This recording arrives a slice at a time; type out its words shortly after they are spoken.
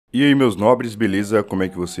E aí, meus nobres, beleza? Como é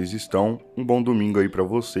que vocês estão? Um bom domingo aí pra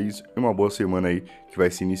vocês e uma boa semana aí que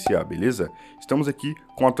vai se iniciar, beleza? Estamos aqui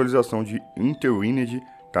com a atualização de INTERTWINED,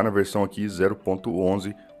 tá na versão aqui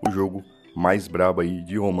 0.11, o jogo mais brabo aí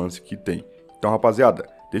de romance que tem. Então, rapaziada,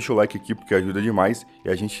 deixa o like aqui porque ajuda demais e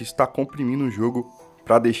a gente está comprimindo o jogo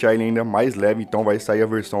pra deixar ele ainda mais leve, então vai sair a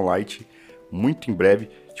versão light muito em breve.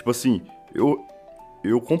 Tipo assim,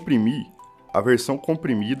 eu comprimi a versão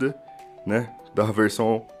comprimida, né, da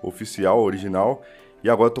versão oficial, original, e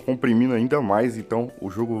agora eu tô comprimindo ainda mais, então o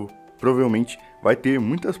jogo provavelmente vai ter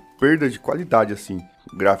muitas perdas de qualidade assim,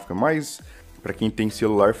 gráfica, mas para quem tem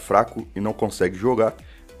celular fraco e não consegue jogar,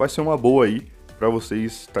 vai ser uma boa aí para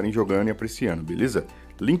vocês estarem jogando e apreciando, beleza?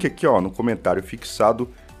 Link aqui, ó, no comentário fixado,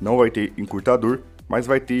 não vai ter encurtador, mas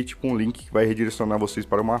vai ter tipo um link que vai redirecionar vocês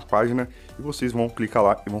para uma página e vocês vão clicar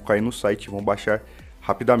lá e vão cair no site e vão baixar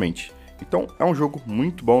rapidamente. Então é um jogo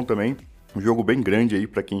muito bom também, um jogo bem grande aí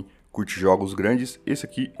para quem curte jogos grandes. Esse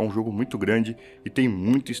aqui é um jogo muito grande e tem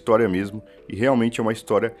muita história mesmo, e realmente é uma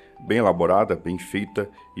história bem elaborada, bem feita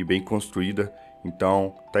e bem construída.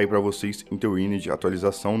 Então tá aí para vocês INTERTWINED,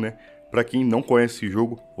 atualização, né? Para quem não conhece esse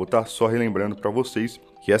jogo, vou estar só relembrando para vocês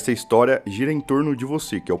que essa história gira em torno de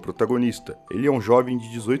você, que é o protagonista. Ele é um jovem de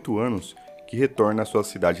 18 anos que retorna à sua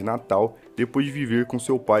cidade natal depois de viver com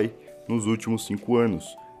seu pai nos últimos 5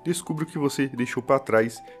 anos. Descubra o que você deixou para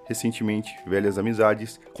trás recentemente, velhas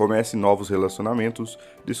amizades, comece novos relacionamentos,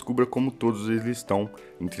 descubra como todos eles estão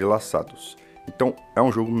entrelaçados. Então é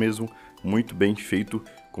um jogo mesmo muito bem feito,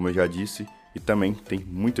 como eu já disse, e também tem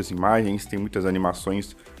muitas imagens, tem muitas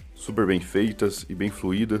animações super bem feitas e bem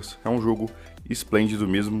fluídas. É um jogo esplêndido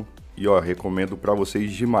mesmo e ó, recomendo para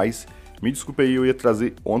vocês demais. Me desculpe aí, eu ia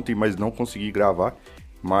trazer ontem, mas não consegui gravar,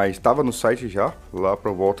 mas estava no site já, lá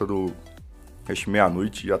por volta do acho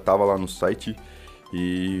meia-noite, já tava lá no site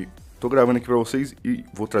e tô gravando aqui pra vocês e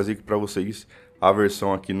vou trazer aqui pra vocês a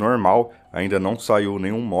versão aqui normal. Ainda não saiu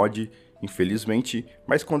nenhum mod, infelizmente,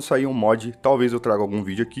 mas quando sair um mod, talvez eu traga algum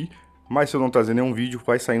vídeo aqui, mas se eu não trazer nenhum vídeo,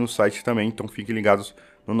 vai sair no site também, então fiquem ligados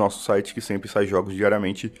no nosso site que sempre sai jogos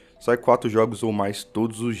diariamente, sai 4 jogos ou mais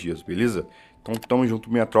todos os dias, beleza? Então tamo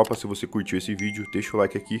junto, minha tropa. Se você curtiu esse vídeo, deixa o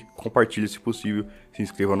like aqui, compartilha se possível, se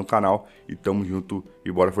inscreva no canal e tamo junto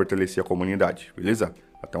e bora fortalecer a comunidade, beleza?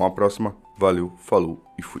 Até uma próxima, valeu, falou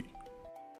e fui.